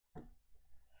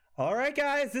All right,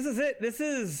 guys, this is it. This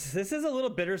is a little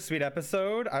bittersweet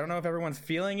episode. I don't know if everyone's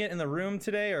feeling it in the room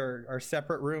today or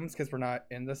separate rooms because we're not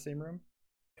in the same room.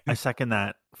 I second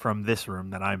that from this room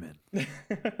that I'm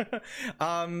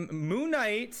in. Moon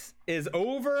Knight is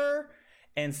over,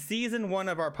 and season 1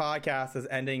 of our podcast is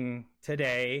ending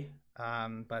today.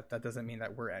 But that doesn't mean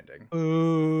that we're ending.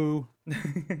 Ooh.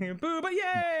 Boo, but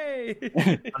yay!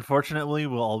 Unfortunately,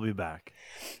 we'll all be back.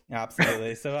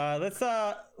 Absolutely. So let's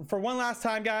for one last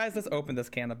time, guys, let's open this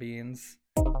can of beans.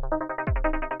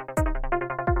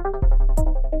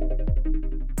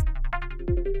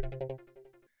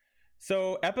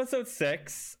 So episode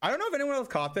 6, I don't know if anyone else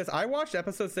caught this. I watched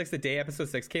episode 6 the day episode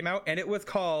 6 came out, and it was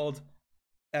called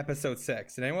episode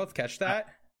 6. Did anyone else catch that?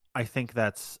 I think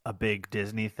that's a big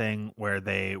Disney thing where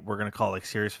they were going to call it like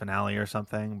series finale or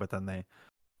something, but then they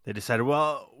decided,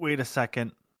 well, wait a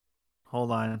second,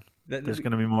 hold on, there's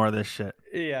going to be more of this shit.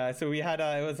 Yeah, so we had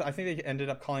I think they ended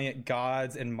up calling it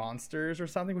Gods and Monsters or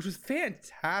something, which was a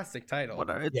fantastic title.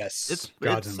 Yes,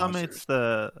 Gods and Monsters.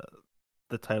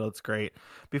 The title. It's great.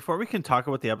 Before we can talk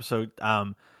about the episode,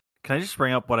 can I just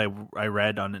bring up what I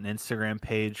read on an Instagram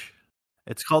page?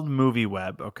 It's called Movie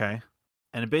Web, okay?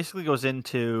 And it basically goes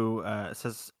into, it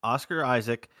says, Oscar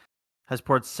Isaac has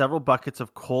poured several buckets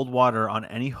of cold water on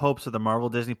any hopes of the Marvel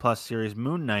Disney Plus series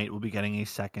Moon Knight will be getting a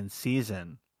second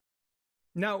season.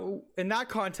 Now, in that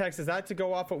context, is that to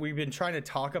go off what we've been trying to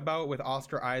talk about with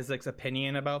Oscar Isaac's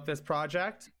opinion about this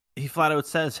project? He flat out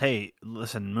says, hey,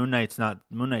 listen, Moon Knight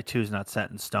 2 is not set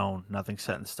in stone. Nothing's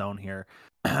set in stone here.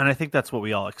 And I think that's what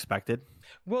we all expected.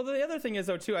 Well, the other thing is,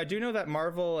 though, too, I do know that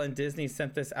Marvel and Disney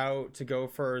sent this out to go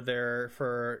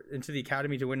into the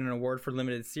Academy to win an award for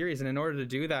limited series. And in order to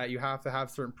do that, you have to have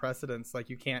certain precedents. Like,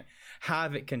 you can't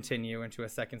have it continue into a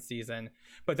second season.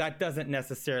 But that doesn't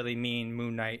necessarily mean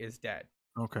Moon Knight is dead.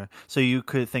 Okay. So you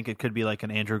could think it could be like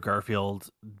an Andrew Garfield,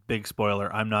 big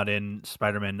spoiler, I'm not in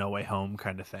Spider-Man No Way Home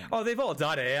kind of thing. Oh, they've all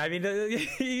done it. I mean,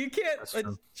 you can't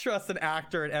trust an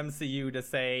actor at MCU to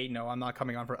say, no, I'm not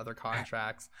coming on for other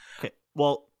contracts. Okay.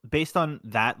 Well, based on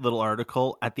that little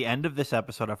article, at the end of this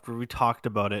episode, after we talked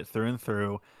about it through and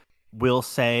through, we'll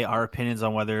say our opinions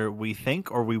on whether we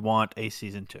think or we want a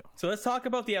season 2. So let's talk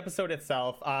about the episode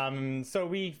itself. So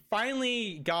we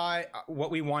finally got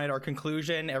what we wanted, our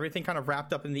conclusion. Everything kind of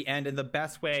wrapped up in the end in the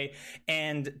best way.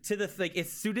 And it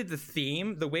suited the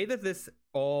theme. The way that this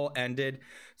all ended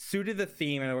suited the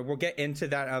theme. And we'll get into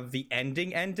that of the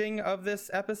ending of this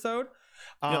episode.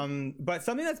 Yep. But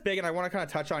something that's big and I want to kind of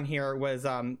touch on here was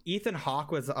Ethan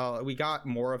Hawke we got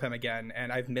more of him again,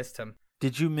 and I've missed him.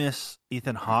 Did you miss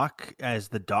Ethan Hawke as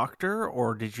the Doctor,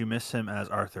 or did you miss him as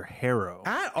Arthur Harrow?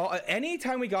 At all,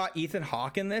 anytime we got Ethan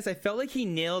Hawke in this, I felt like he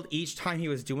nailed each time he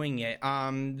was doing it.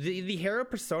 The Harrow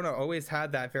persona always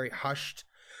had that very hushed,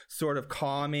 sort of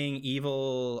calming,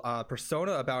 evil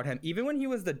persona about him. Even when he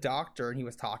was the Doctor and he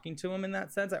was talking to him in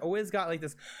that sense, I always got like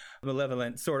this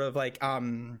malevolent sort of like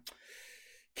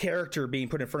character being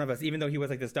put in front of us, even though he was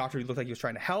like this doctor who looked like he was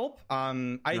trying to help.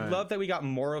 I love that we got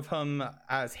more of him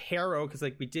as Harrow, because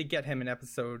like we did get him in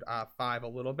episode 5 a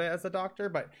little bit as a doctor,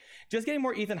 but just getting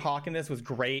more Ethan Hawke in this was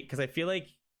great, because I feel like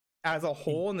as a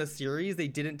whole in the series they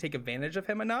didn't take advantage of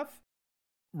him enough.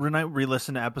 When I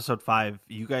re-listened to episode 5,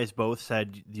 you guys both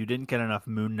said you didn't get enough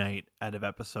Moon Knight out of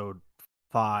episode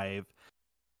 5,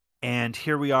 and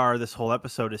here we are. This whole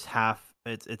episode is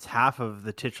it's half of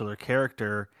the titular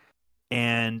character.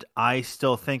 And I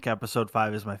still think episode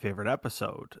 5 is my favorite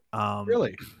episode.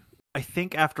 Really? I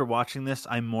think after watching this,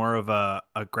 I'm more of a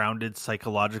grounded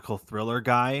psychological thriller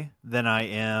guy than I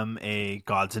am a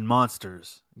Gods and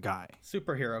Monsters guy.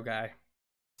 Superhero guy.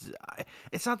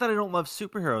 It's not that I don't love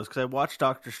superheroes, because I watched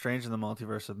Doctor Strange in the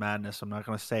Multiverse of Madness. So I'm not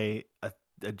going to say a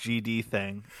GD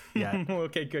thing yet.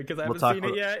 Okay, good, because I haven't seen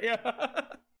it yet.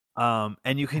 Yeah.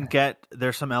 And you can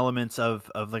there's some elements of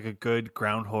like a good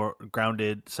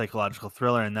grounded psychological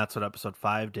thriller, and that's what episode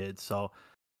 5 did. So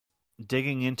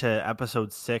digging into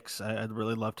episode 6, I'd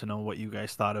really love to know what you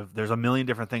guys thought of. There's a million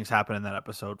different things happen in that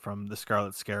episode, from the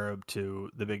Scarlet Scarab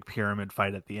to the big pyramid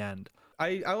fight at the end.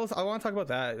 I want to talk about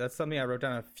that. That's something I wrote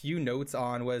down a few notes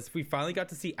on. Was we finally got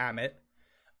to see Amit.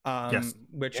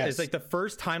 Which is like the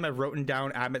first time I've written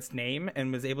down Amit's name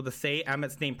and was able to say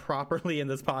Amit's name properly in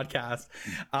this podcast.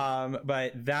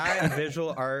 But that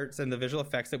visual arts and the visual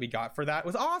effects that we got for that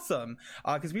was awesome.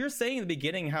 Because we were saying in the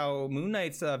beginning how Moon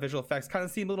Knight's visual effects kind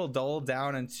of seem a little dulled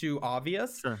down and too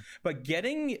obvious. Sure. But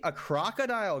getting a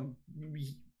crocodile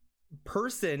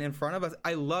person in front of us,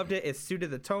 I loved it. It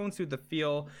suited the tone, suited the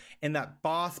feel, and that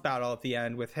boss battle at the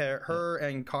end with her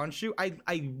and Khonshu,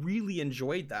 I really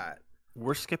enjoyed that.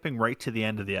 We're skipping right to the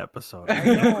end of the episode. I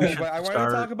know, but I wanted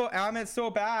to talk about Amit so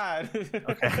bad.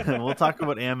 Okay, we'll talk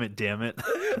about Amit, damn it.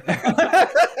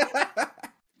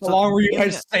 How long were you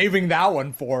guys saving that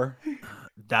one for?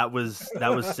 That was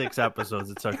 6 episodes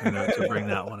it took me to bring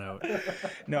that one out.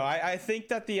 No, I think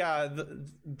that the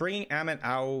bringing Amit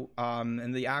out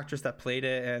and the actress that played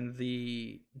it and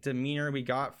the demeanor we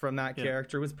got from that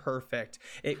character was perfect.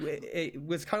 It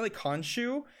was kind of like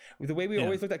Khonshu. The way we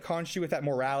always looked at Khonshu with that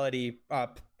morality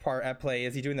part at play.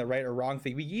 Is he doing the right or wrong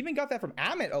thing? We even got that from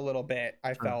Amit a little bit,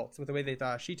 I felt, with the way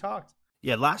she talked.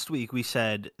 Yeah, last week we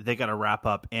said they got to wrap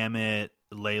up Amit,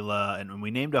 Layla, and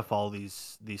we named off all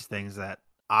these things that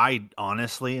I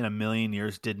honestly, in a million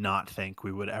years, did not think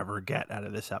we would ever get out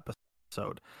of this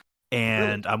episode.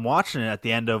 And I'm watching it at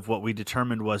the end of what we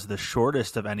determined was the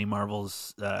shortest of any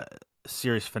Marvel's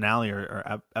series finale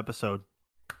or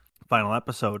final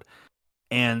episode.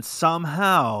 And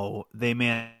somehow they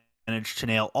managed to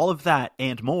nail all of that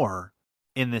and more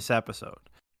in this episode.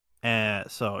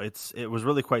 So it was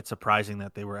really quite surprising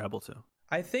that they were able to.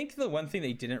 I think the one thing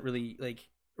they didn't really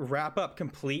wrap up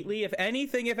completely, if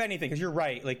anything, because you're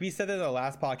right, like we said in the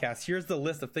last podcast, here's the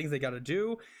list of things they got to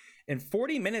do. In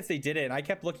 40 minutes they did it, and I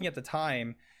kept looking at the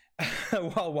time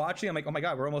while watching. I'm like, oh my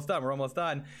god, we're almost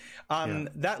done.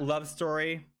 That love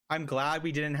story, I'm glad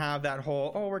we didn't have that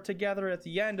whole we're together at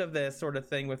the end of this sort of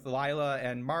thing with Lila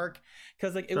and Mark,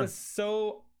 because it was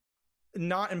so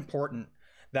not important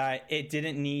that it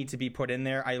didn't need to be put in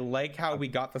there. I like how we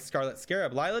got the Scarlet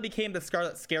Scarab. Lila became the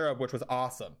Scarlet Scarab, which was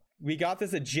awesome. We got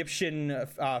this Egyptian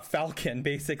falcon,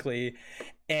 basically.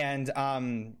 And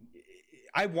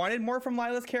I wanted more from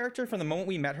Lila's character. From the moment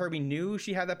we met her, we knew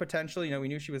she had that potential. We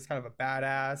knew she was kind of a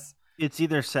badass. It's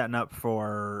either setting up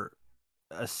for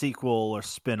a sequel or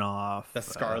spin-off. The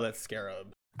Scarlet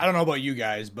Scarab. I don't know about you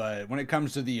guys, but when it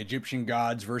comes to the Egyptian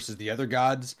gods versus the other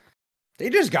gods,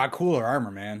 they just got cooler armor,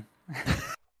 man.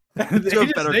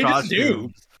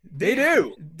 They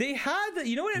do. They had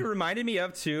you know what it reminded me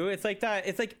of too? It's like that.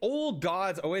 It's like old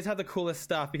gods always have the coolest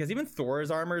stuff, because even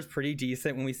Thor's armor is pretty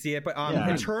decent when we see it. But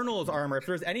Eternal's armor, if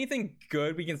there's anything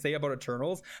good we can say about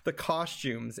Eternals, the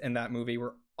costumes in that movie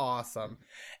were awesome.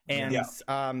 And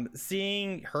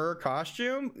seeing her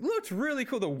costume looked really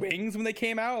cool. The wings when they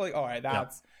came out, like, all right,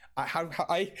 that's I've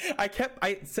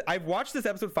watched this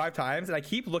episode 5 times, and I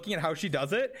keep looking at how she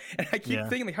does it, and I keep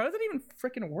thinking, like, how does it even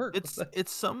freaking work?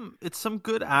 It's some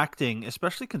good acting,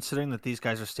 especially considering that these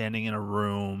guys are standing in a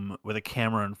room with a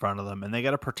camera in front of them, and they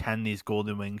got to pretend these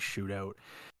golden wings shoot out.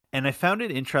 And I found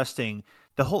it interesting.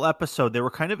 The whole episode, they were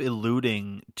kind of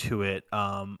alluding to it,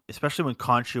 especially when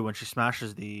Khonshu, when she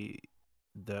smashes the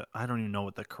I don't even know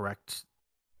what the correct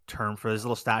term for his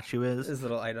little statue is. His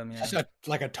little item,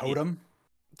 like a totem.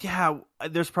 Yeah,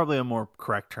 there's probably a more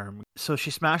correct term. So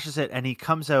she smashes it, and he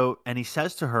comes out, and he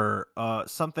says to her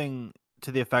something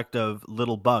to the effect of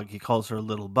 "little bug." He calls her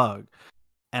 "little bug,"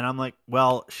 and I'm like,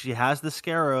 well, she has the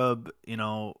scarab.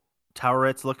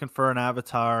 Toweret's looking for an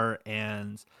avatar,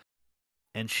 and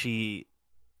she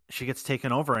gets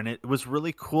taken over, and it was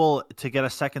really cool to get a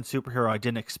second superhero I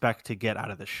didn't expect to get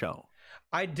out of the show.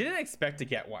 I didn't expect to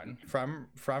get one from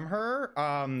her.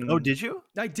 Oh, did you?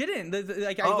 I didn't.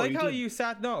 I like how you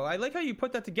I like how you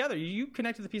put that together. You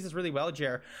connected the pieces really well,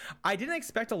 Jer. I didn't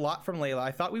expect a lot from Layla.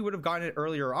 I thought we would have gotten it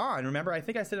earlier on. Remember, I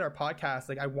think I said in our podcast,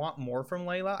 like, I want more from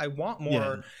Layla. I want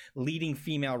more leading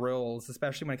female roles,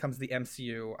 especially when it comes to the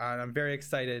MCU. And I'm very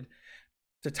excited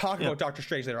to talk about Doctor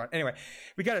Strange later on. Anyway,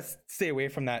 we got to stay away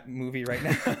from that movie right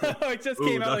now. It just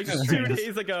came out like 2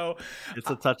 days ago. It's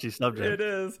a touchy subject. It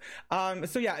is.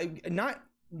 So yeah, not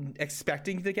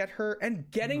expecting to get her, and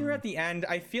getting her at the end,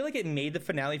 I feel like it made the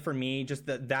finale for me just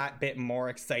that bit more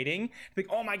exciting. Like,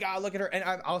 oh my god, look at her. And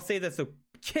I'll say this, the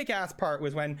kick-ass part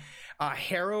was when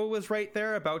Harrow was right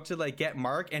there about to get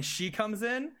Mark, and she comes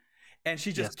in and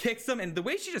she just kicks him, and the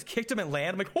way she just kicked him and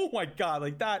landed, I'm like, oh my god,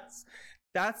 like that's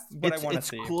what I want to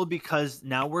see. It's cool because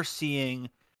now we're seeing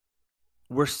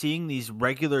these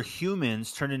regular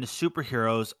humans turn into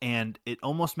superheroes, and it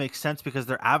almost makes sense because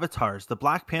they're avatars. The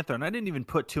Black Panther, and I didn't even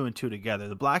put 2 and 2 together.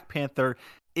 The Black Panther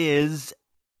is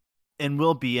and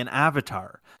will be an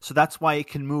avatar, so that's why it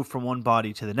can move from one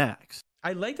body to the next.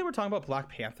 I like that we're talking about Black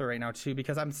Panther right now too,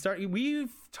 because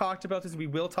we've talked about this. We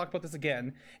will talk about this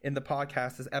again in the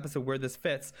podcast, this episode, where this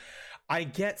fits. I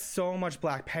get so much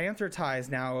Black Panther ties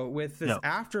now with this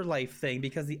afterlife thing,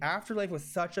 because the afterlife was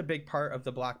such a big part of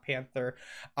the Black Panther,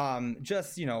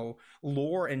 just,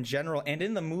 lore in general and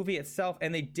in the movie itself.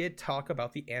 And they did talk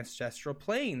about the ancestral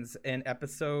planes in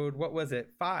episode, what was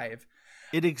it, 5?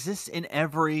 It exists in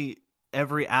every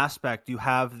aspect. You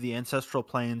have the ancestral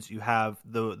planes, you have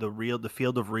the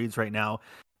field of reeds right now,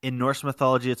 In Norse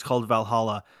mythology, it's called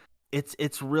Valhalla.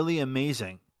 It's really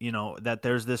amazing, that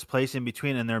there's this place in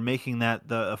between, and they're making that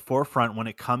the forefront when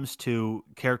it comes to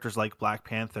characters like Black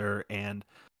Panther and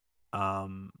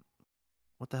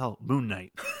what the hell, Moon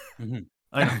Knight. Mm-hmm.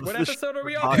 I know, what episode are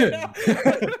we on right now?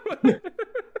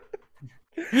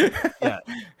 Yeah,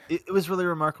 it was really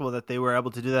remarkable that they were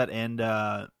able to do that, and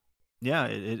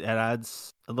it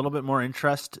adds a little bit more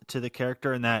interest to the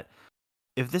character, and that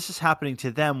if this is happening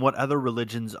to them, what other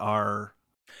religions are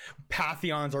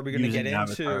pantheons are we going to get into?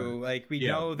 Avatar? Like, we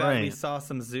know that we saw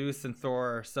some Zeus and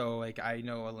Thor, so like I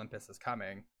know Olympus is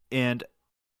coming. And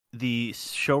the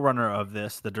showrunner of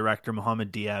this, the director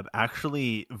Mohammed Diab,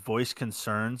 actually voiced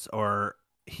concerns, or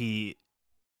he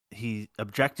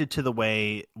objected to the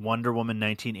way Wonder Woman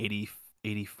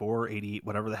 1984, 80,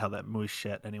 whatever the hell that movie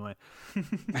shit. Anyway,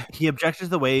 he objected to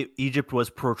the way Egypt was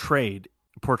portrayed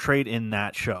in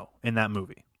that show, in that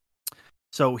movie.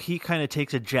 So he kind of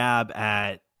takes a jab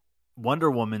at Wonder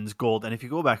Woman's gold. And if you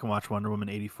go back and watch Wonder Woman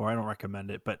 84, I don't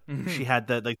recommend it, but she had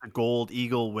the gold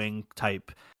eagle wing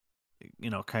type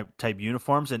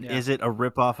uniforms. And is it a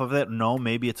ripoff of it? No,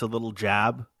 maybe it's a little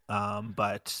jab.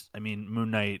 But I mean,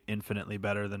 Moon Knight infinitely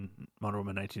better than Wonder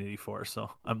Woman 1984. So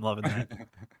I'm loving that.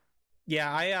 Yeah,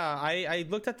 I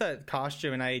looked at the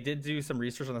costume and I did do some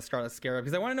research on the Scarlet Scarab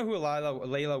because I want to know who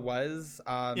Layla was.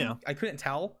 I couldn't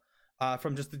tell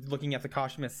from just looking at the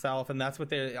costume itself, and that's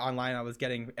what online I was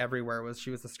getting everywhere was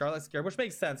she was the Scarlet Scarab, which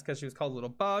makes sense because she was called Little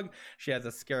Bug. She has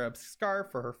a scarab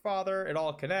scarf for her father. It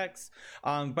all connects.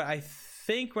 But I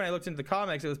think when I looked into the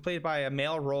comics, it was played by a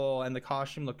male role, and the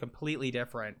costume looked completely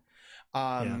different.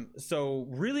 So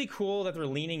really cool that they're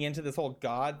leaning into this whole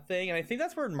God thing, and I think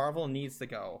that's where Marvel needs to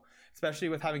go, especially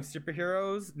with having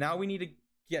superheroes. Now we need to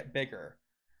get bigger.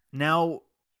 Now,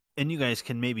 and you guys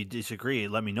can maybe disagree.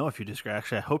 Let me know if you disagree.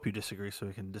 Actually, I hope you disagree so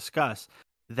we can discuss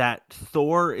that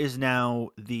Thor is now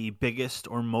the biggest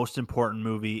or most important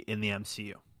movie in the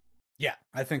MCU. Yeah,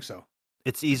 I think so.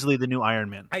 It's easily the new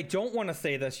Iron Man. I don't want to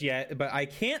say this yet, but I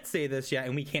can't say this yet,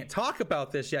 and we can't talk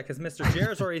about this yet because Mr.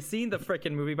 Jer's already seen the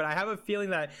freaking movie, but I have a feeling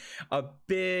that a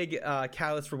big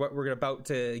catalyst for what we're about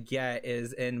to get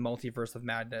is in Multiverse of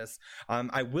Madness.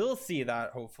 I will see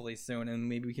that hopefully soon, and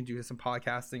maybe we can do some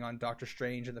podcasting on Doctor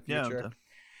Strange in the future.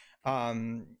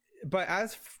 But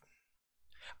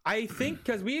I think,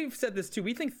 because we've said this too,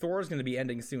 we think Thor is going to be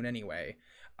ending soon anyway.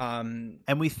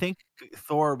 And we think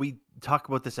Thor, we talk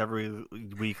about this every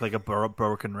week like a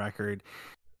broken record.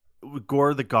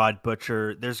 Gore the God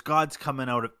Butcher, there's gods coming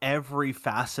out of every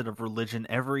facet of religion,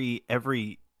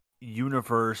 every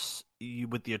universe.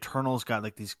 With the Eternals got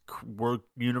like these world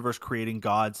universe creating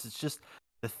gods. It's just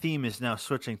the theme is now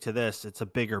switching to this. It's a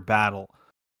bigger battle.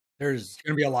 There's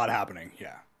going to be a lot happening.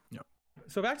 Yeah.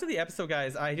 So back to the episode,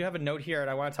 guys. I do have a note here, and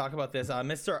I want to talk about this.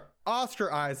 Mr.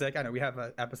 Oscar Isaac. I know we have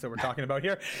an episode we're talking about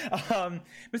here.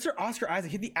 Mr. Oscar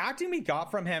Isaac. The acting we got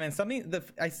from him, and something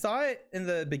I saw it in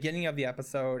the beginning of the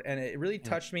episode, and it really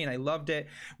touched me, and I loved it.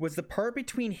 Was the part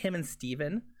between him and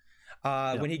Steven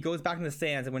when he goes back in the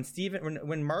sands, and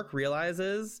when Mark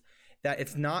realizes that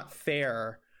it's not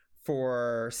fair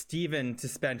for Steven to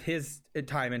spend his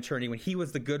time in Eternity when he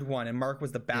was the good one and Mark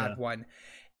was the bad one.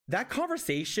 That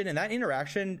conversation and that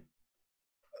interaction,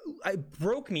 it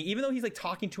broke me. Even though he's like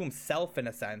talking to himself in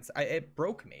a sense, it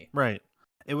broke me. Right.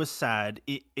 It was sad.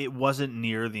 It wasn't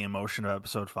near the emotion of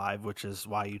episode 5, which is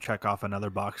why you check off another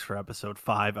box for episode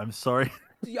 5. I'm sorry.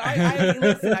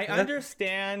 Listen, I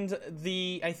understand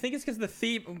I think it's because the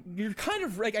theme. You're kind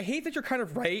of like. I hate that you're kind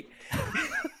of right.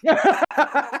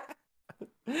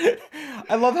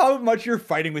 I love how much you're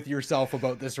fighting with yourself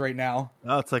about this right now.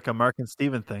 Oh, it's like a Marc and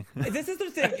Steven thing. This is the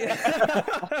thing.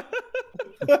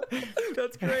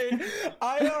 That's great.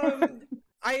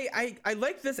 I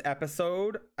like this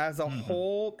episode as a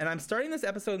whole, and I'm starting this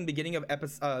episode in the beginning of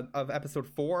episode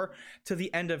 4 to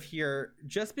the end of here,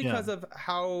 just because of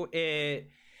how it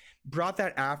brought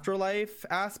that afterlife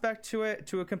aspect to it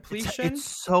to a completion. It's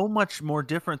so much more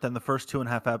different than the first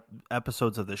 2.5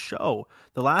 episodes of the show.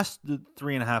 The last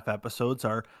 3.5 episodes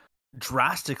are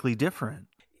drastically different.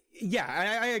 Yeah,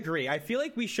 I agree. I feel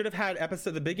like we should have had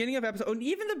the beginning of episode,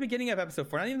 even the beginning of episode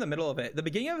 4, not even the middle of it. The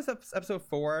beginning of episode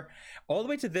 4, all the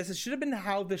way to this, it should have been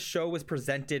how the show was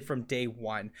presented from day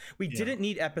one. We didn't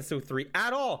need episode 3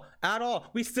 at all.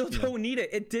 We still don't need it.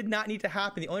 It did not need to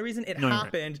happen. The only reason it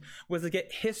happened was to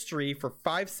get history for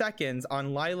 5 seconds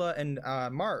on Lila and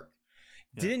Mark.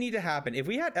 Didn't need to happen. If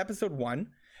we had episode 1,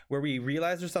 where we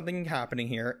realized there's something happening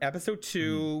here. Episode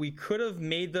 2, we could have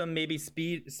made them maybe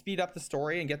speed up the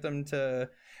story and get them to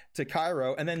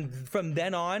Cairo, and then from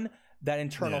then on, that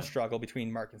internal struggle between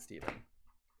Mark and Steven.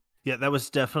 Yeah, that was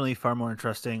definitely far more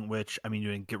interesting, which, I mean,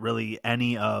 you didn't get really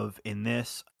any of in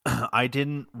this. I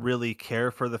didn't really care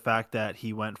for the fact that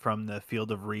he went from the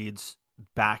Field of Reeds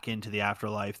back into the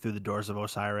afterlife through the doors of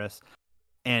Osiris,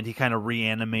 and he kind of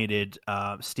reanimated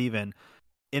Steven.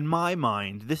 In my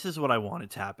mind, this is what I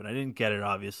wanted to happen. I didn't get it,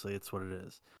 obviously. It's what it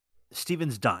is.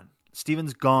 Steven's done.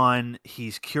 Steven's gone.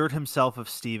 He's cured himself of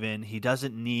Steven. He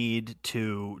doesn't need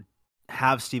to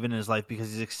have Steven in his life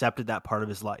because he's accepted that part of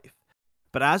his life.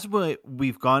 But as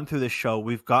we've gone through this show,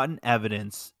 we've gotten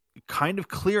evidence, kind of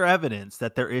clear evidence,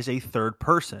 that there is a third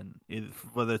person.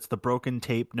 Whether it's the broken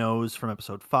tape nose from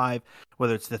episode 5,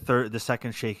 whether it's the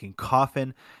second shaking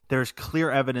coffin, there's clear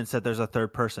evidence that there's a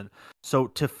third person. So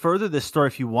to further this story,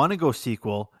 if you want to go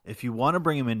sequel, if you want to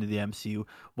bring him into the MCU,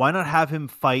 why not have him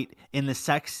fight in the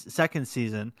second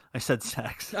season? I said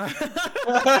sex. I'm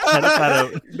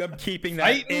keeping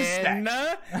that in.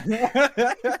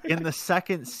 In the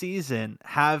second season,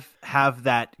 have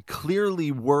that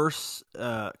clearly worse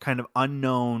kind of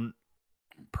unknown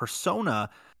persona,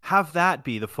 have that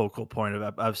be the focal point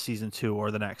of season 2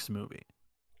 or the next movie.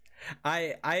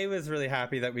 I was really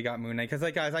happy that we got Moon Knight because,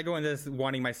 like, guys, I go into this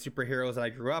wanting my superheroes that I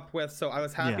grew up with, so I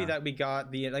was happy that we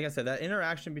got like I said, that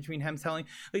interaction between him telling,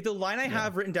 like, the line I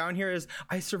have written down here is,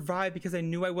 "I survived because I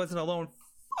knew I wasn't alone."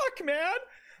 Fuck, man.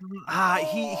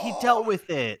 He dealt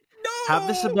with it. Have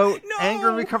this about anger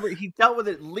and recovery. He dealt with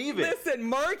it. Leave it. Listen,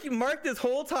 Mark this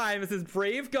whole time is this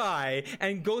brave guy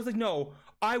and goes like, "No,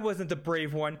 I wasn't the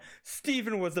brave one.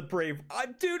 Steven was the brave."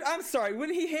 Dude, I'm sorry.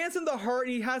 When he hands him the heart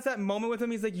and he has that moment with him,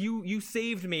 he's like, you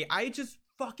saved me. I just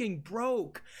fucking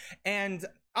broke. And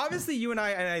obviously you and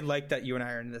I like that you and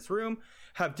I are in this room,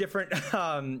 have different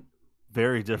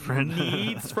very different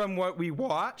needs from what we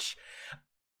watch.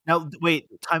 Now, wait,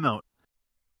 time out.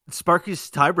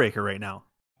 Sparky's tiebreaker right now.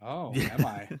 Oh, am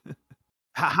I?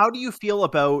 How do you feel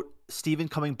about Steven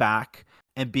coming back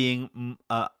and being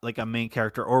like a main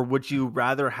character, or would you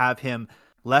rather have him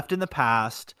left in the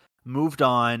past, moved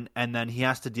on, and then he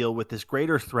has to deal with this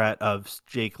greater threat of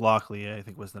Jake Lockley, I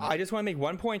think was the name. I just want to make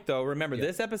one point, though. Remember,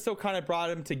 this episode kind of brought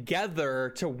them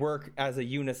together to work as a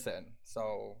unison.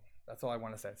 So that's all I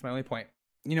want to say. It's my only point.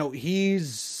 You know,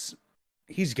 he's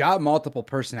got multiple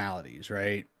personalities,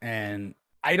 right? And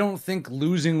I don't think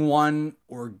losing one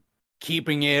or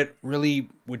keeping it really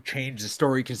would change the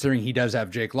story, considering he does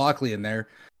have Jake Lockley in there.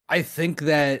 I think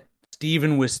that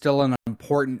Steven was still an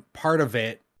important part of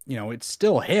it. You know, it's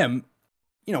still him.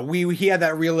 You know, he had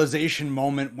that realization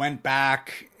moment, went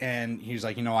back, and he's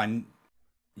like, we're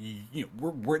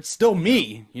it's still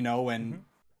me, you know, and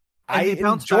I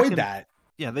enjoyed that.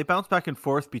 Yeah, they bounce back and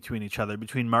forth between each other,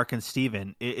 between Marc and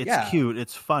Steven. It's cute,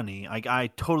 it's funny.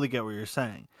 I totally get what you're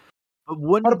saying.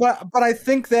 But I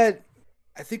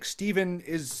think Steven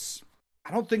is.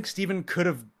 I don't think Steven could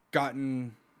have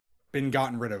been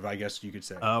gotten rid of, I guess you could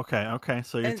say. Okay.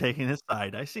 So you're taking his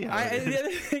side. I see how it is. The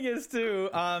other thing is too,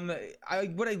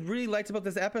 what I really liked about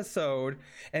this episode,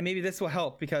 and maybe this will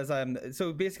help because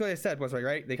so basically I said was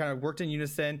right. They kind of worked in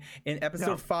unison. In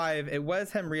episode 5, it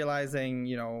was him realizing,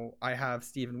 I have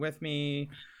Steven with me.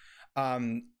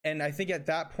 And I think at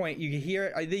that point you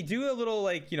hear they do a little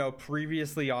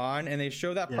previously on, and they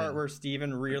show that part where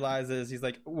Steven realizes he's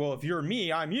like, well, if you're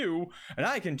me, I'm you, and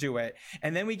I can do it.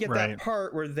 And then we get that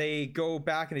part where they go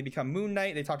back and they become Moon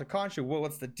Knight. They talk to Khonshu. Well,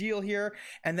 what's the deal here?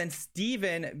 And then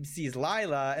Steven sees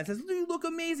Lila and says, you look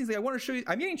amazing. He's like, I want to show you.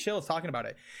 I'm getting chills talking about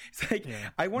it. It's like,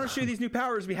 I want to show you these new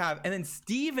powers we have. And then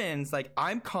Steven's like,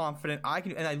 I'm confident I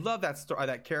can. And I love that story,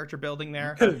 that character building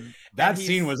there. That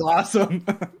scene was awesome.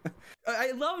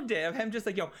 I loved it, of him just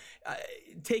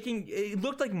taking, it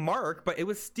looked like Mark, but it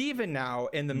was Steven now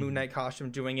in the Moon Knight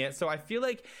costume doing it. So I feel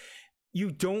like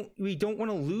we don't want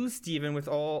to lose Steven with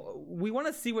all, we want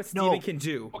to see what Steven can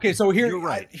do. Okay, so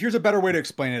here's a better way to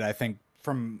explain it, I think,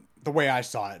 from the way I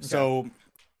saw it. Okay. So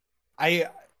I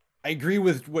agree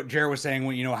with what Jer was saying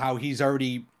when, how he's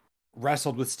already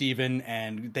wrestled with Steven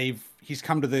and he's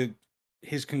come to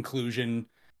his conclusion.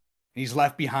 He's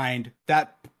left behind.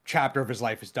 That chapter of his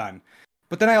life is done.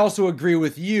 But then I also agree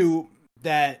with you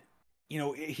that,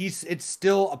 it's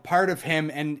still a part of him,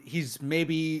 and he's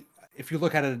maybe, if you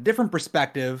look at it a different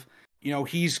perspective,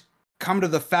 he's come to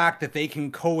the fact that they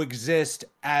can coexist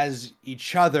as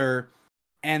each other,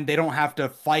 and they don't have to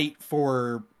fight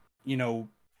for,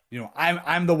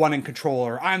 I'm the one in control,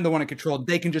 or I'm the one in control.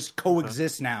 They can just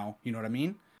coexist now. You know what I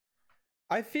mean?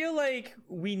 I feel like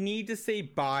we need to say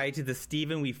bye to the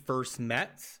Steven we first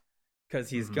met, because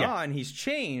he's gone. He's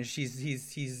changed.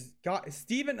 He's got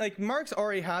Steven. Like Mark's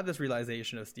already had this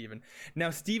realization of Steven. Now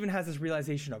Steven has this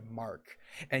realization of Mark,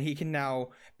 and he can now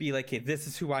be like, hey, this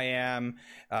is who I am.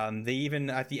 They even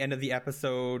at the end of the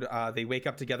episode, they wake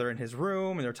up together in his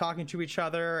room and they're talking to each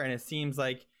other, and it seems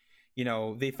like, you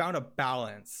know, they found a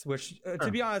balance, which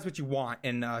to be honest, what you want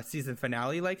in a season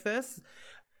finale like this.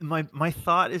 My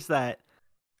thought is that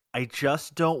I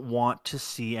just don't want to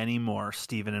see any more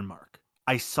Steven and Mark.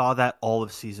 I saw that all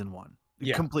of season 1.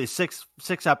 Yeah. Complete six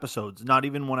episodes. Not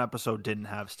even one episode didn't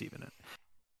have Steven in it.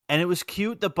 And it was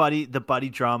cute. The buddy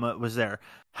drama was there.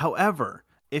 However,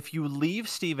 if you leave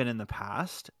Steven in the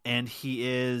past and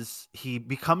he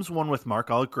becomes one with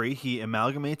Mark, I'll agree. He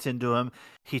amalgamates into him.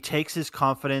 He takes his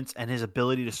confidence and his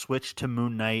ability to switch to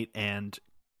Moon Knight and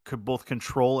could both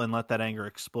control and let that anger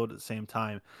explode at the same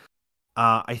time.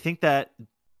 I think that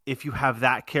if you have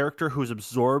that character who's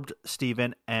absorbed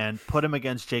Steven and put him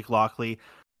against Jake Lockley,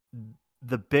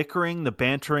 the bickering, the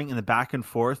bantering, and the back and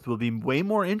forth will be way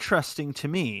more interesting to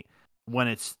me when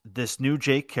it's this new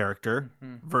Jake character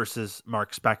versus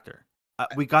Mark Spector.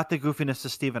 We got the goofiness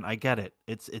of Steven. I get it.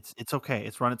 It's okay.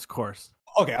 It's run its course.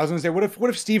 Okay, I was gonna say, what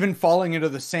if Steven falling into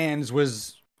the sands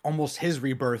was almost his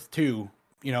rebirth too?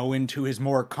 You know, into his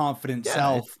more confident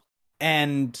self.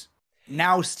 And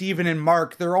now Steven and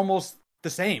Mark, they're almost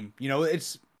the same. You know,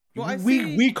 it's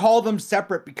we call them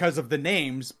separate because of the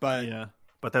names, but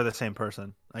they're the same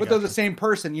person. They're the same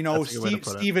person. You know,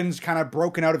 Steven's kind of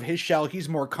broken out of his shell. He's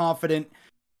more confident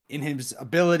in his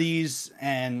abilities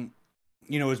and,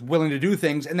 you know, is willing to do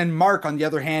things. And then Mark, on the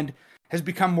other hand, has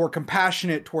become more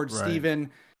compassionate towards Steven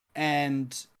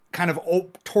and kind of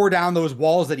tore down those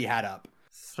walls that he had up.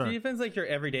 Steven's like your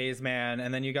everydays man,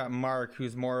 and then you got Mark,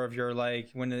 who's more of your like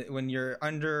when you're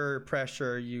under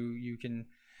pressure, you can,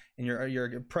 and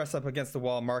you're pressed up against the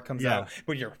wall. Mark comes out,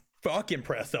 but you're fucking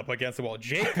pressed up against the wall.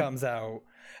 Jake comes out.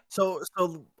 So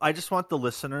I just want the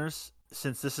listeners,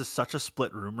 since this is such a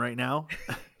split room right now.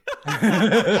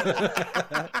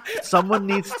 Someone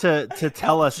needs to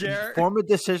tell us, form a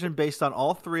decision based on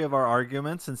all three of our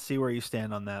arguments and see where you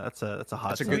stand on that. That's a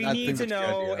hot take. We need to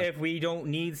know if we don't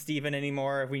need Steven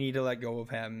anymore, if we need to let go of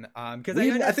him. Because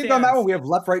I think on that one we have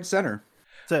left, right, center.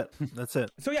 That's it.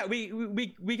 So yeah,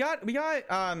 we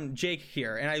got Jake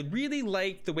here, and I really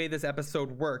liked the way this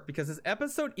episode worked, because this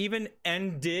episode even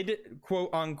ended, quote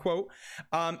unquote,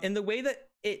 in the way that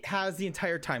it has the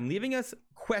entire time, leaving us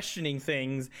questioning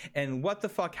things and what the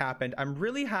fuck happened. I'm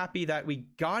really happy that we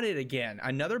got it again.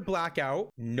 Another blackout,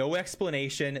 no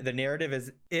explanation. The narrative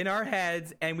is in our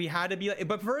heads, and we had to be like,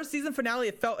 but for a season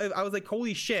finale, I was like,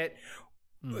 holy shit.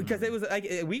 Because it was like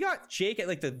we got Jake at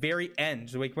like the very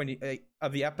end, like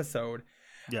of the episode,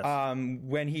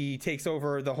 when he takes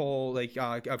over the whole like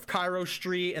of Cairo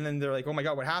Street, and then they're like, oh my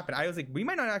god, what happened? I was like, we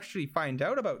might not actually find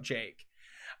out about Jake.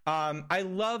 I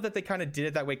love that they kind of did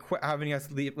it that way, having us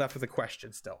left with a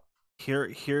question still.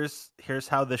 Here's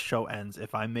how this show ends.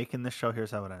 If I'm making this show, here's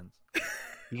how it ends.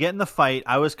 You get in the fight.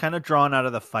 I was kind of drawn out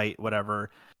of the fight, whatever.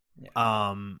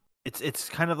 Yeah. It's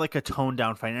kind of like a toned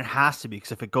down fight, and it has to be,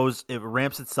 because if it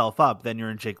ramps itself up, then you're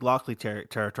in Jake Lockley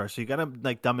territory. So you got to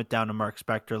like dumb it down to Mark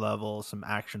Spector level, some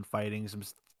action fighting, some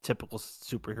typical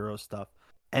superhero stuff,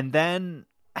 and then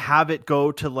have it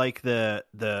go to like that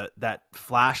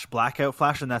blackout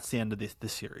flash, and that's the end of the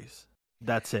series.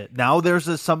 That's it. Now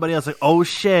there's somebody else like, oh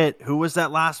shit, who was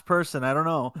that last person? I don't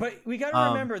know. But we got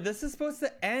to remember, this is supposed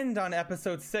to end on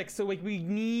episode 6, so like we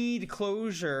need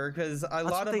closure, because a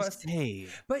lot of us say.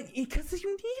 But because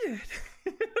you need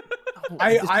it.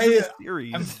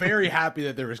 I'm very happy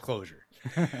that there was closure.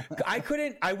 I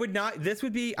would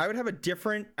have a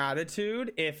different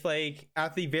attitude if, like,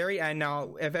 at the very end,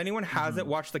 now if anyone hasn't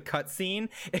watched the cutscene,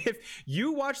 if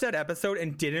you watched that episode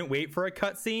and didn't wait for a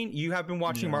cutscene, you have been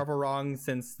watching Marvel wrong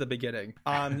since the beginning.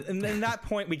 And then that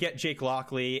point we get Jake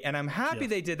Lockley, and I'm happy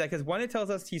they did that, because one, it tells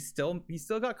us he's still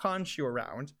got Khonshu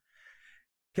around.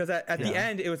 Because at the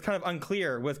end, it was kind of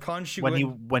unclear with Khonshu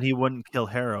when he wouldn't kill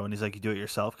Harrow, and he's like, "You do it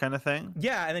yourself," kind of thing.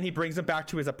 Yeah, and then he brings him back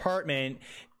to his apartment.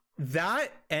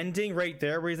 That ending right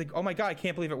there, where he's like, "Oh my god, I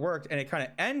can't believe it worked," and it kind of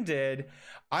ended.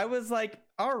 I was like,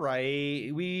 "All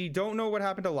right, we don't know what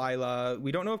happened to Lila.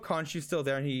 We don't know if Khonshu's still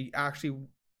there," and he actually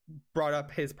brought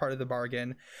up his part of the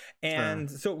bargain. And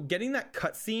so getting that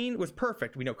cutscene was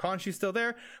perfect. We know Khonshu's still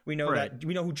there. We know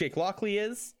we know who Jake Lockley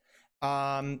is.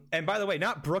 And by the way,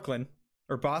 not Brooklyn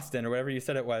or Boston or whatever you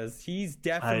said it was. He's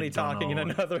definitely talking in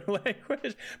another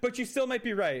language, but you still might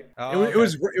be right. It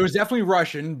was definitely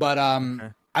Russian, but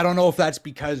I don't know if that's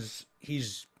because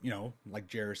he's, you know, like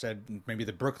Jer said, maybe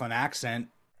the Brooklyn accent,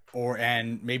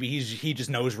 and maybe he just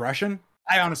knows Russian.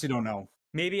 I honestly don't know.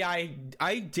 maybe I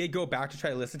did go back to try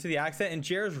to listen to the accent, and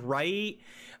Jer's right.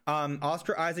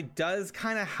 Oscar Isaac does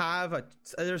kind of have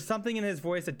there's something in his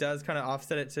voice that does kind of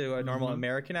offset it to a normal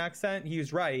American accent. He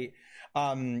was right.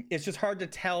 It's just hard to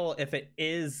tell if it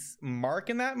is Mark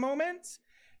in that moment.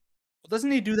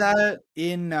 Doesn't he do that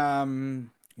in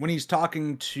when he's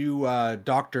talking to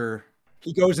Doctor?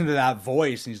 He goes into that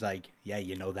voice and he's like, "Yeah,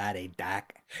 you know that,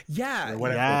 Dak." Yeah, or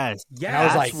whatever. Yes. And I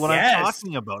was like, what I'm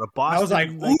talking about. A Boston, I was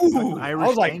like, ooh,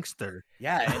 Irish gangster.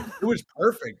 Yeah, it was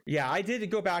perfect. Yeah, I did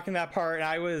go back in that part, and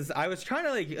I was trying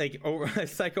to like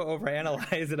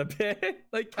overanalyze it a bit.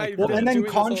 And then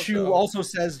Khonshu also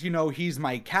says, he's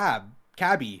my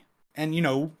cabbie,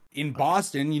 and in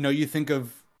Boston, you think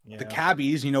of the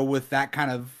cabbies, with that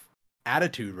kind of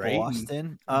attitude, right?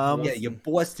 Boston, your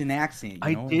Boston accent.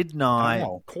 I did not.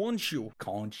 Khonshu.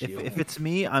 If it's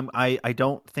me, I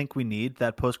don't think we need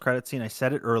that post-credit scene. I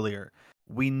said it earlier.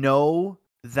 We know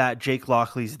that Jake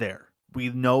Lockley's there. We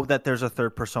know that there's a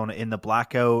third persona in the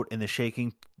blackout, in the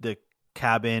shaking, the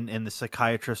cabin, in the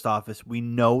psychiatrist office. We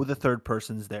know the third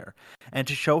person's there. And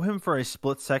to show him for a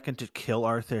split second to kill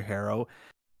Arthur Harrow,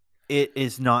 it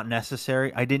is not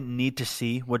necessary. I didn't need to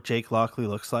see what Jake Lockley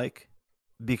looks like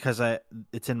because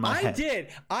it's in my head.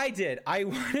 I did. I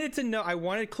wanted to know. I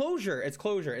wanted closure. It's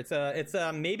closure. It's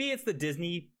maybe it's the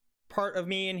Disney part of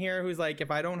me in here who's like, if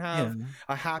I don't have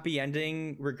a happy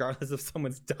ending regardless of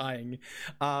someone's dying,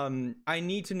 I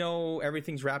need to know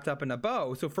everything's wrapped up in a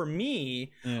bow. So for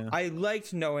me, I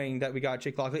liked knowing that we got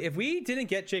Jake Lockley. If we didn't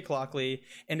get Jake Lockley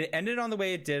and it ended on the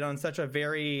way it did, on such a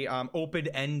very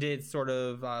open-ended sort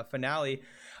of finale,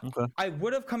 I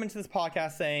would have come into this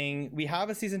podcast saying we have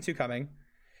a season 2 coming,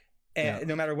 and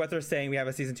no matter what they're saying, we have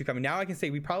a season 2 coming. Now I can say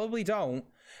we probably don't,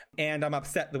 and I'm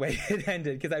upset the way it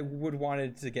ended because I would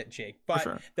wanted to get Jake. But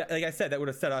like I said, that would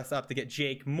have set us up to get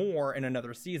Jake more in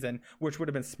another season, which would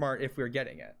have been smart if we were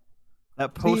getting it.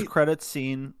 That post-credit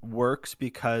scene works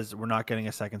because we're not getting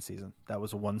a second season. That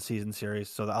was a 1-season series,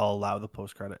 so I'll allow the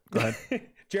post-credit. Go ahead.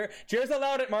 Jer's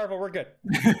allowed it, Marvel. We're good.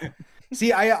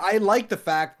 See, I like the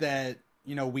fact that,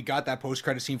 we got that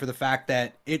post-credit scene for the fact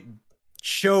that it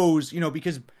shows,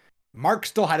 because Mark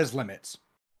still had his limits.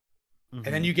 And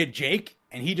then you get Jake,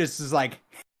 and he just is like,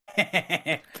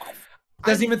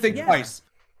 doesn't even think twice.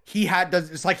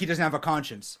 It's like he doesn't have a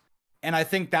conscience. And I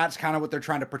think that's kind of what they're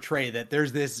trying to portray, that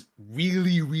there's this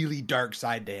really, really dark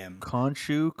side to him.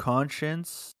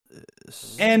 Conscience.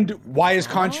 And why is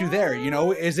Khonshu there?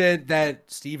 Is it that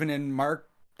Steven and Mark,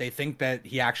 they think that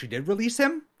he actually did release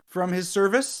him from his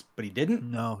service, but he didn't?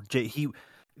 No,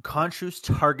 Khonshu's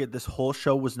target this whole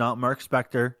show was not Mark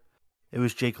Spector. It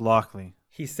was Jake Lockley.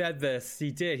 He said this. He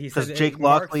did. He said Jake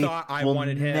Lockley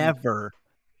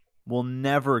will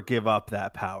never give up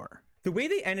that power. The way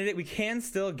they ended it, we can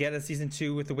still get a season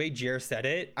 2 with the way Jer said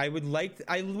it. I would like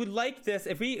this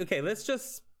if let's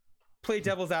just play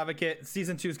devil's advocate.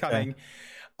 Season 2 is coming.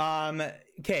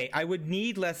 I would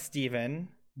need less Steven,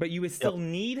 but you would still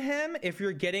need him if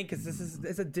you're getting, because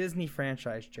it's a Disney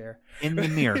franchise, Jer. In the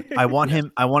mirror. I want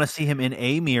to see him in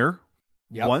a mirror.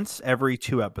 Once every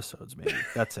 2 episodes, maybe.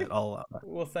 That's it. I'll allow that.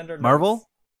 We'll send our Marvel. notes.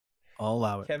 I'll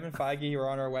allow it. Kevin Feige, you're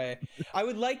on our way. I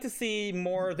would like to see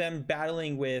more of them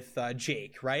battling with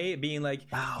Jake, right? Being like,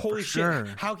 holy shit,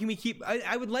 how can we keep...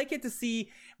 I would like it to see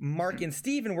Marc and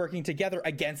Steven working together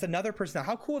against another person.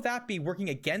 How cool would that be, working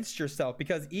against yourself?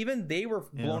 Because even they were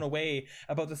blown away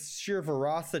about the sheer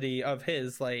veracity of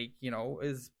his,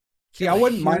 his... See, I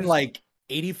wouldn't mind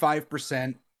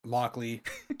 85% Lockley,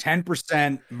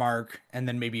 10% Mark, and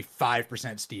then maybe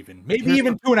 5% Steven. Maybe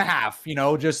even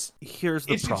 2.5, just... Here's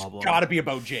the problem. It's gotta be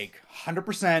about Jake.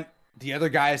 100%. The other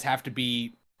guys have to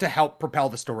be to help propel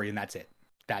the story, and that's it.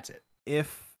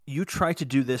 If you try to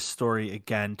do this story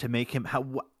again to make him...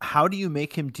 How do you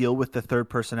make him deal with the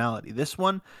third personality? This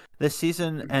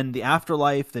season, and the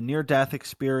afterlife, the near-death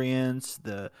experience,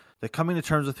 the coming to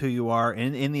terms with who you are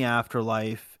in the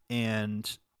afterlife,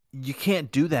 and you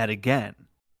can't do that again.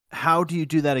 How do you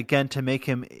do that again to make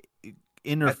him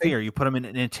interfere? You put him in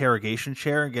an interrogation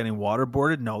chair and getting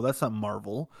waterboarded? No, that's not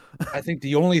Marvel. I think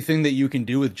the only thing that you can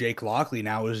do with Jake Lockley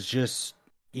now is just,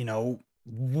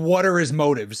 what are his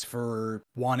motives for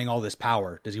wanting all this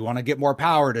power? Does he want to get more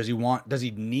power? Does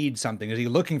he need something? Is he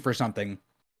looking for something?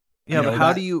 Yeah, but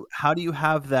how do you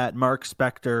have that Mark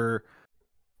Spector,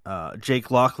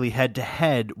 Jake Lockley head to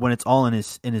head when it's all in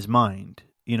his mind?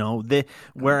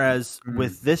 Whereas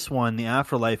with this one, the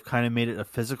afterlife kind of made it a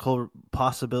physical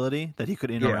possibility that he could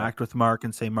interact with Mark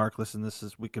and say, Mark, listen,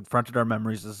 we confronted our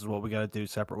memories. This is what we got to do,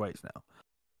 separate ways now.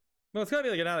 Well, it's got to be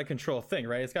like an out of control thing,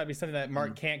 right? It's got to be something that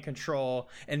Marc can't control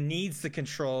and needs to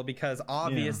control because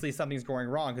obviously something's going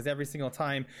wrong. Because every single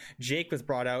time Jake was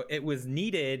brought out, it was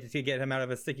needed to get him out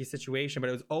of a sticky situation, but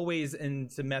it was always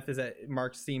into methods that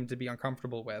Marc seemed to be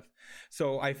uncomfortable with.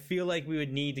 So I feel like we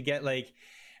would need to get like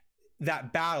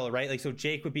that battle, right? Like, so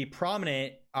Jake would be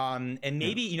prominent, and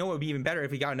maybe it would be even better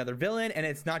if we got another villain, and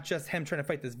it's not just him trying to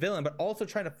fight this villain, but also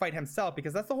trying to fight himself,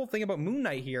 because that's the whole thing about Moon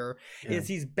Knight here is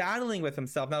he's battling with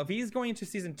himself. Now, if he's going into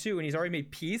season 2 and he's already made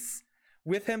peace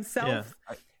with himself,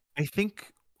 I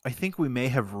think we may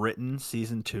have written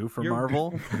season 2 for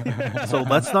Marvel, so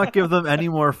let's not give them any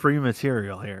more free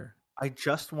material here. I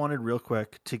just wanted real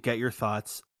quick to get your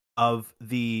thoughts of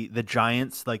the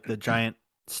giants, like the giant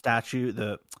statue,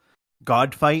 the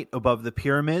god fight above the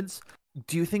pyramids.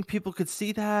 Do you think people could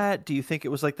see that? Do you think it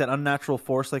was like that unnatural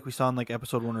force like we saw in like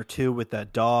episode 1 or 2 with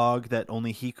that dog that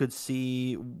only he could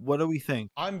see? What do we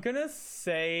think? I'm gonna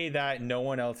say that no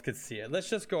one else could see it. Let's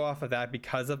just go off of that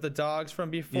because of the dogs from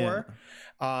before.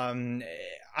 I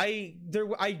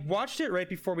watched it right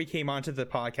before we came onto the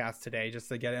podcast today just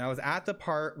to get it. And I was at the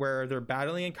part where they're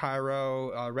battling in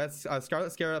Cairo.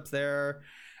 Scarlet Scarab's there.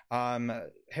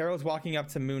 Harrow's walking up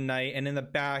to Moon Knight, and in the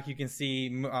back you can see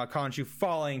Khonshu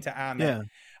falling to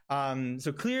Ammit.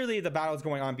 So clearly the battle's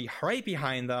going on right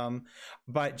behind them,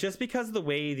 but just because of the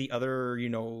way the other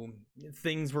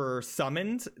things were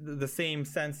summoned, the same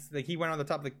sense, like he went on the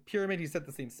top of the pyramid, he said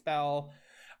the same spell,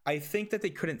 I think that they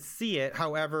couldn't see it.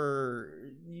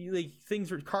 However, like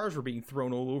cars were being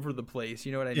thrown all over the place,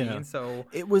 you know what I mean? So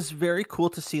it was very cool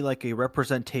to see like a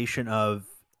representation of,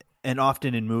 and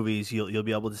often in movies, you'll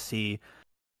be able to see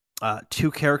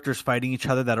two characters fighting each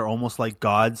other that are almost like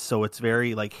gods. So it's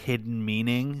very like hidden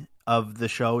meaning of the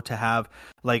show to have,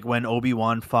 like when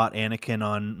Obi-Wan fought Anakin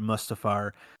on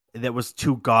Mustafar, that was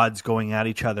two gods going at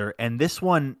each other. And this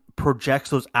one projects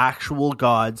those actual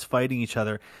gods fighting each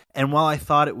other. And while I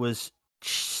thought it was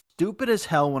stupid as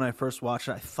hell when I first watched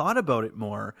it, I thought about it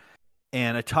more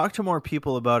and I talked to more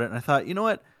people about it. And I thought, you know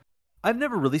what? I've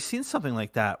never really seen something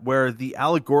like that where the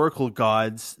allegorical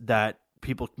gods that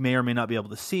people may or may not be able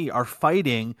to see are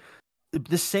fighting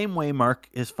the same way Marc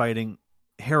is fighting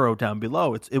Harrow down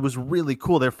below. It was really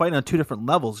cool. They're fighting on two different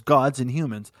levels, gods and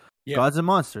humans, gods and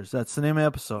monsters. That's the name of the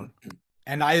episode.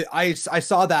 And I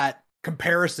saw that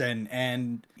comparison,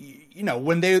 and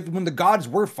when the gods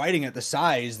were fighting at the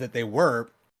size that they were,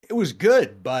 it was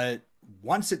good. But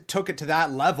once it took it to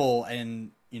that level and,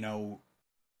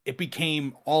 it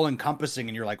became all encompassing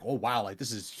and you're like, oh wow, like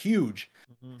this is huge.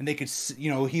 Mm-hmm. And they could,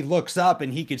 he looks up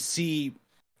and he could see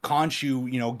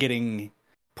Khonshu, getting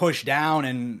pushed down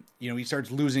and, he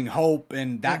starts losing hope,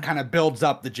 and that kind of builds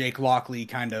up the Jake Lockley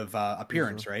kind of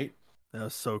appearance, right? That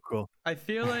was so cool. I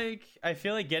feel like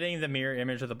getting the mirror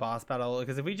image of the boss battle,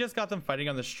 because if we just got them fighting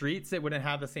on the streets, it wouldn't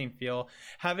have the same feel.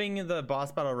 Having the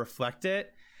boss battle reflect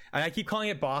it, and I keep calling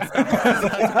it boss battle.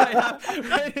 That's what I have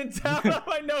written down on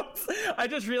my notes. I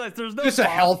just realized there's no. Just a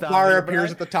health bar appears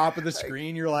at the top of the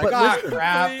screen. You're like,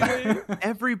 crap.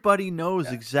 Everybody knows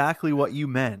exactly what you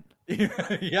meant.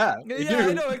 Yeah,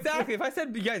 I know exactly. If I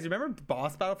said, you guys remember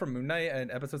boss battle from Moon Knight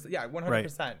and episodes,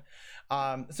 100%.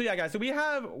 So yeah, guys, so we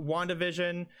have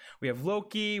WandaVision, we have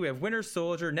Loki, we have Winter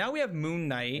Soldier, now we have Moon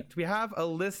Knight. We have a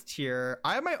list here.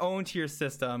 I have my own tier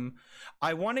system.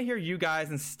 I want to hear you guys,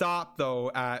 and stop though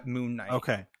at Moon Knight.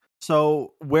 Okay,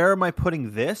 so where am I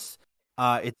putting this?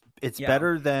 It's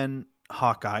better than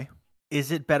Hawkeye.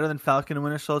 Is it better than Falcon and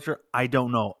Winter Soldier? I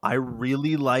don't know. I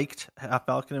really liked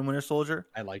Falcon and Winter Soldier.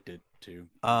 I liked it too.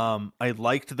 I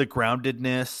liked the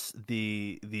groundedness,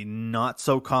 the not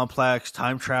so complex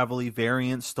time travel-y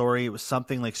variant story. It was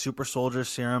something like Super Soldier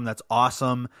Serum. That's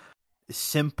awesome.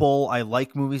 Simple. I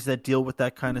like movies that deal with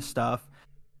that kind of stuff.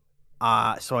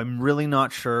 So I'm really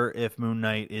not sure if Moon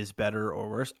Knight is better or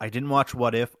worse. I didn't watch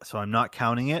What If, so I'm not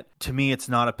counting it. To me, it's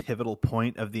not a pivotal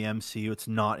point of the MCU. It's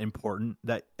not important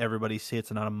that everybody see.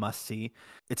 It's not a must-see.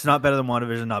 It's not better than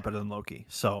WandaVision, not better than Loki.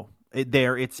 So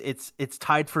it's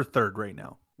tied for third right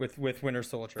now. With Winter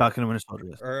Soldier. Falcon and Winter Soldier,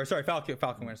 yes. Or sorry, Falcon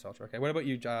Winter Soldier. Okay, what about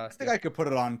you, I think I could put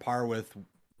it on par with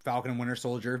Falcon and Winter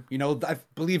Soldier. I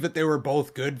believe that they were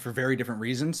both good for very different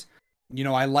reasons.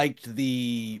 I liked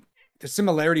the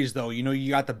similarities, though. You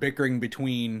got the bickering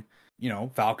between,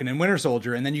 Falcon and Winter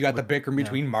Soldier, and then you got the bickering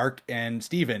between Marc and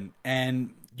Steven.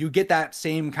 And you get that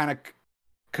same kind of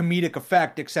comedic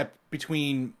effect, except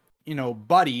between,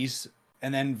 buddies,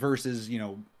 and then versus,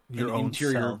 your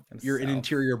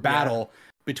interior battle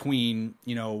between,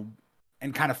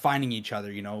 and kind of finding each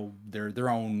other, their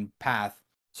own path.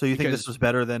 So you think this was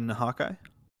better than Hawkeye?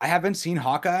 I haven't seen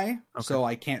Hawkeye, so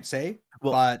I can't say.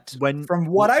 Well, but from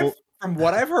what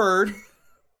I've heard,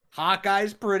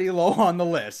 Hawkeye's pretty low on the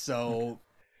list, so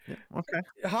Yeah, okay.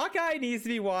 Hawkeye needs to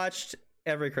be watched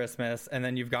every Christmas, and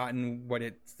then you've gotten what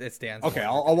it stands okay, for.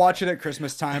 I'll watch it at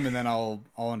Christmas time, and then I'll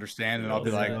understand, and I'll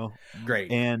be like, So,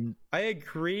 great. and I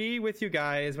agree with you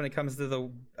guys when it comes to the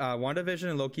WandaVision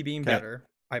and Loki being better.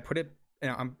 I put it.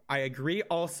 I agree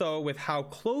also with how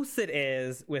close it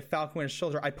is with Falcon Winter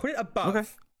Soldier. I put it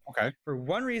above. Okay. For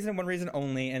one reason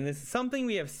only, and this is something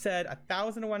we have said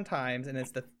 1,001 times, and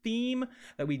it's the theme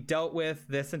that we dealt with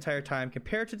this entire time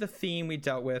compared to the theme we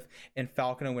dealt with in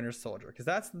Falcon and Winter Soldier, because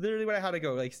that's literally what I had to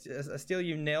go. Like, Steele,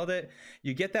 you nailed it.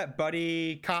 You get that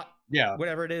buddy cop,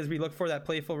 whatever it is. We look for that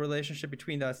playful relationship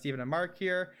between Steven and Mark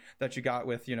here that you got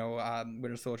with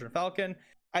Winter Soldier and Falcon.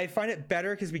 I find it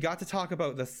better because we got to talk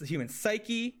about the human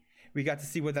psyche. We got to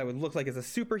see what that would look like as a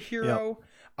superhero.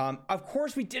 Of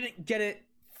course, we didn't get it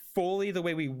fully the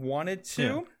way we wanted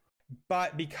to,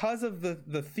 but because of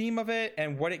the theme of it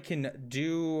and what it can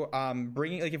do,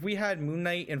 bringing, like, if we had Moon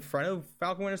Knight in front of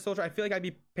Falcon Winter Soldier, I feel like I'd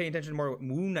be paying attention more to what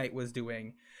Moon Knight was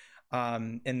doing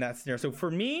in that scenario. So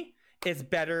for me, it's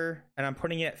better, and I'm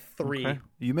putting it 3. okay.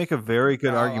 You make a very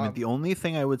good argument. The only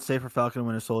thing I would say for Falcon and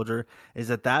Winter Soldier is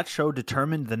that show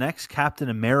determined the next Captain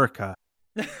America.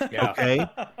 Okay,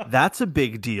 that's a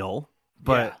big deal,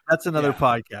 but that's another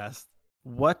podcast.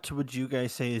 What would you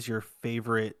guys say is your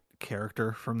favorite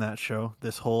character from that show?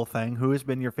 This whole thing. Who has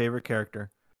been your favorite character?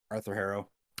 Arthur Harrow.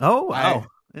 Oh wow,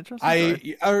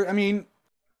 interesting. I mean,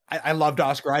 I loved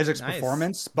Oscar Isaac's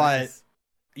performance, but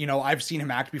I've seen him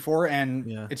act before, and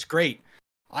it's great.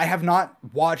 I have not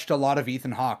watched a lot of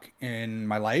Ethan Hawke in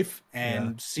my life,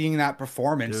 and seeing that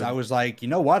performance, I was like, you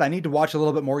know what? I need to watch a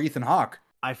little bit more Ethan Hawke.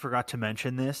 I forgot to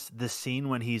mention this. The scene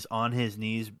when he's on his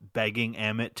knees begging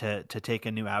Emmett to take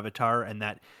a new avatar, and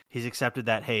that he's accepted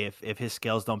that, hey, if his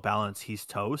scales don't balance, he's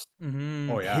toast.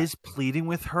 Mm-hmm. Oh, yeah. His pleading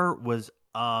with her was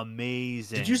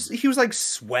amazing. He was like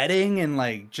sweating and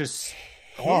like just...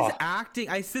 His acting,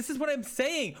 this is what I'm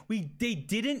saying. They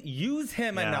didn't use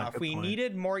him enough. We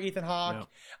needed more Ethan Hawke. Yeah.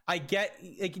 I get,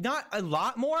 like, not a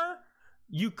lot more.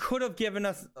 You could have given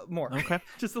us more. Okay.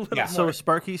 Just a little more. So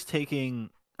Sparky's taking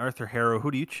Arthur Harrow.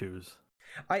 Who do you choose?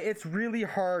 It's really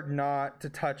hard not to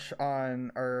touch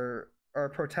on our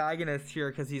protagonist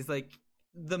here, because he's like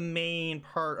the main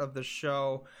part of the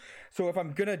show. So if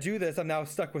I'm gonna do this, I'm now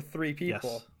stuck with 3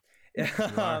 people.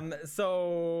 Yes.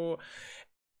 So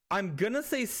I'm gonna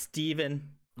say Steven.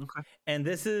 Okay. And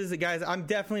this is, guys, I'm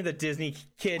definitely the Disney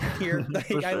kid here. Like,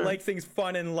 sure. I like things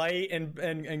fun and light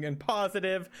and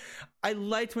positive. I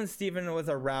liked when Steven was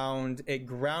around. It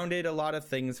grounded a lot of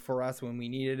things for us when we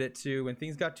needed it to. When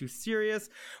things got too serious,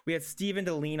 we had Steven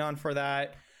to lean on for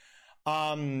that.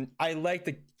 I like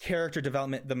the character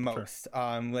development the most.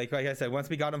 Sure. Like I said, once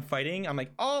we got him fighting, I'm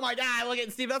like, oh my god, look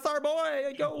at Steve, that's our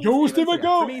boy. Go Steven,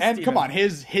 go! And Steven. Come on,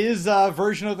 his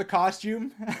version of the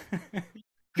costume.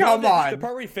 Come on. The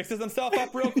part where he fixes himself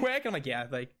up real quick, I'm like, yeah,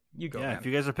 like, you go. Yeah, man. If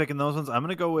you guys are picking those ones, I'm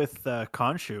gonna go with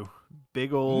Khonshu.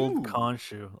 Big old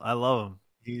Khonshu. I love him.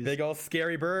 He's big old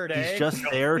scary bird. He's just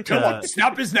there to come on,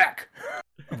 snap his neck.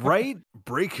 Right?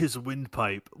 Break his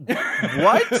windpipe.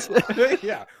 What?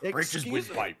 Yeah, break his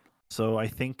windpipe. So I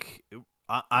think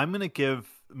I'm going to give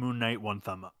Moon Knight 1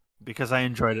 thumb up because I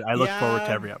enjoyed it. I look forward to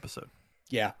every episode.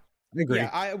 Yeah, I agree.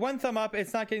 Yeah, 1 thumb up.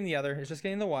 It's not getting the other. It's just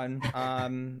getting the 1.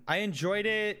 I enjoyed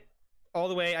it all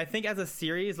the way. I think as a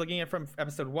series, looking at from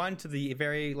episode 1 to the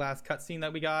very last cutscene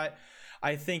that we got,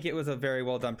 I think it was a very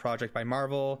well done project by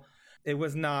Marvel. It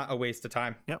was not a waste of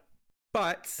time. Yep.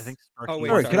 But I think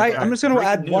I'm just going to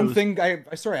add one thing. I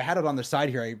had it on the side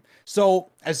here. So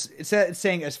as it's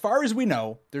saying, as far as we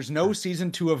know, there's no season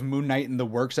 2 of Moon Knight in the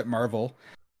works at Marvel,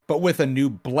 but with a new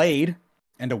Blade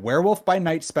and a Werewolf by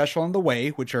Night special on the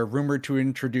way, which are rumored to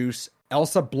introduce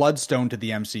Elsa Bloodstone to the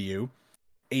MCU,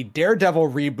 a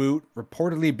Daredevil reboot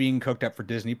reportedly being cooked up for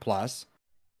Disney Plus,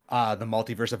 the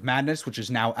Multiverse of Madness, which is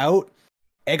now out,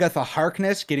 Agatha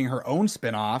Harkness getting her own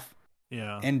spinoff.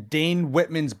 Yeah. And Dane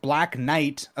Whitman's Black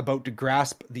Knight about to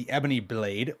grasp the Ebony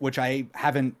Blade, which I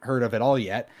haven't heard of at all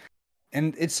yet.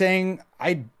 And it's saying,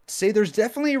 I'd say there's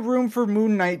definitely room for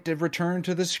Moon Knight to return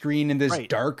to the screen in this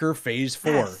darker Phase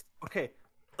 4. Yes. Okay.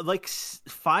 Like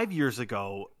 5 years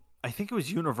ago, I think it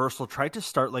was Universal tried to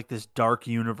start like this dark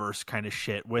universe kind of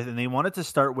shit and they wanted to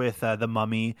start with the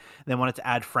Mummy. They wanted to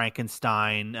add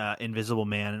Frankenstein, Invisible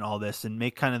Man, and all this, and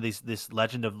make kind of this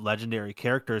legend of legendary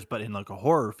characters, but in like a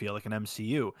horror feel, like an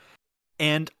MCU.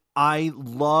 And I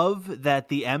love that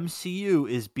the MCU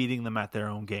is beating them at their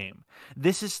own game.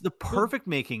 This is the perfect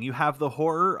making. You have the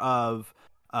horror of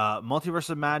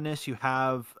Multiverse of Madness. You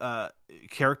have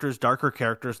darker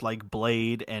characters like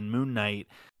Blade and Moon Knight.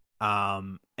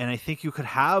 And I think you could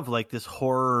have like this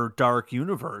horror dark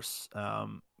universe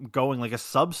going like a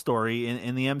sub story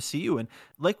in the MCU. And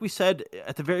like we said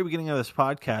at the very beginning of this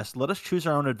podcast, let us choose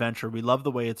our own adventure. We love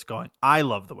the way it's going. I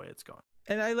love the way it's going.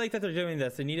 And I like that they're doing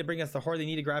this. They need to bring us the horror. They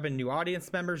need to grab in new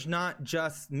audience members, not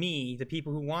just me, the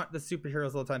people who want the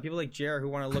superheroes all the time. People like Jer who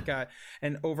want to look at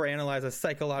and overanalyze a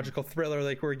psychological thriller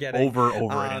like we're getting.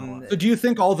 Overanalyze. So do you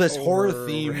think all this horror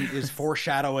theme is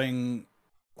foreshadowing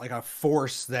like a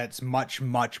force that's much,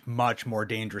 much, much more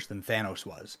dangerous than Thanos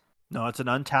was? No, it's an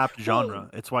untapped genre.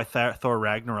 It's why Thor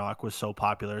Ragnarok was so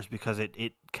popular, is because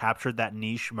it captured that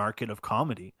niche market of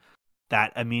comedy.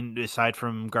 That, I mean, aside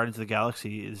from Guardians of the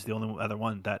Galaxy, is the only other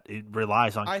one that it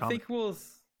relies on comedy.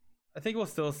 I think we'll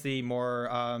still see more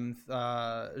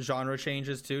genre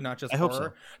changes too, not just I horror. hope so.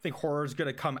 I think horror is going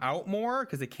to come out more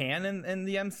because it can in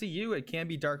the MCU. It can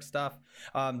be dark stuff.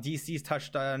 DC's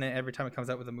touched on it every time it comes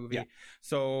out with a movie. Yeah.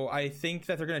 So I think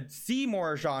that they're going to see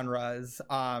more genres.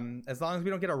 As long as we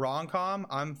don't get a rom-com,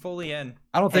 I'm fully in.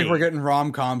 I don't think we're getting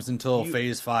rom-coms until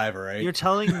Phase 5, right? You're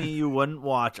telling me you wouldn't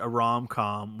watch a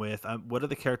rom-com with, what are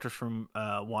the characters from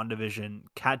WandaVision?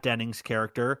 Kat Dennings'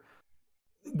 character.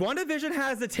 WandaVision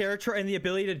has the territory and the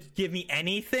ability to give me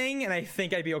anything, and I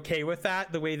think I'd be okay with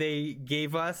that, the way they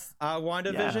gave us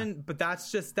WandaVision. Yeah. But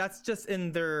that's just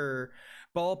in their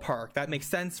ballpark. That makes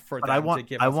sense for them to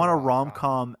give us. I want a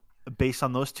rom-com based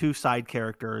on those two side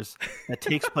characters that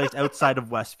takes place outside of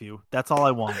Westview. That's all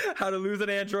I want. How to lose an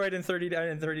android in 30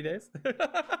 days.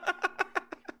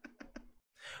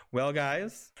 Well,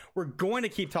 guys, we're going to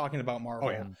keep talking about Marvel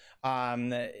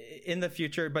in the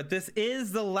future, but this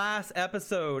is the last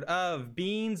episode of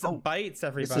Beans Bites,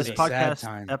 everybody. This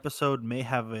podcast episode may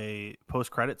have a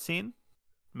post-credit scene,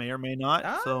 may or may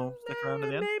not, so stick around to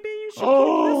the end. Maybe you should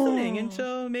keep listening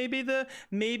until maybe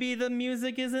the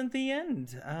music isn't the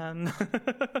end.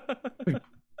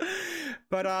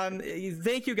 But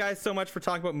thank you guys so much for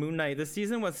talking about Moon Knight. This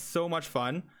season was so much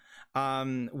fun.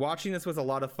 Watching this was a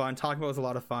lot of fun. Talking about it was a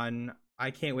lot of fun. I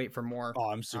can't wait for more. Oh,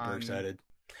 I'm super excited.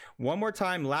 One more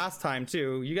time, last time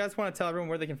too. You guys want to tell everyone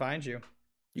where they can find you?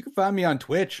 You can find me on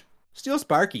Twitch, Steel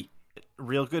Sparky.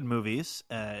 Real Good Movies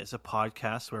is a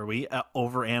podcast where we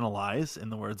overanalyze, in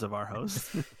the words of our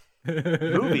host,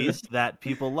 movies that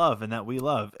people love and that we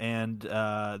love. And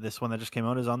this one that just came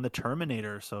out is on the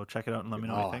Terminator. So check it out and let me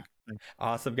know what you think.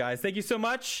 Awesome, guys. Thank you so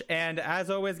much. And as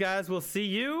always, guys, we'll see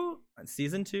you on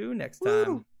season 2 next time.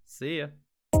 Woo! See ya.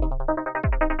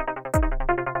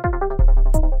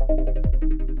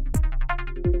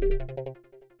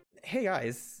 Hey,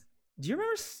 guys. Do you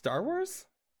remember Star Wars?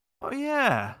 Oh,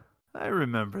 yeah. I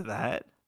remember that.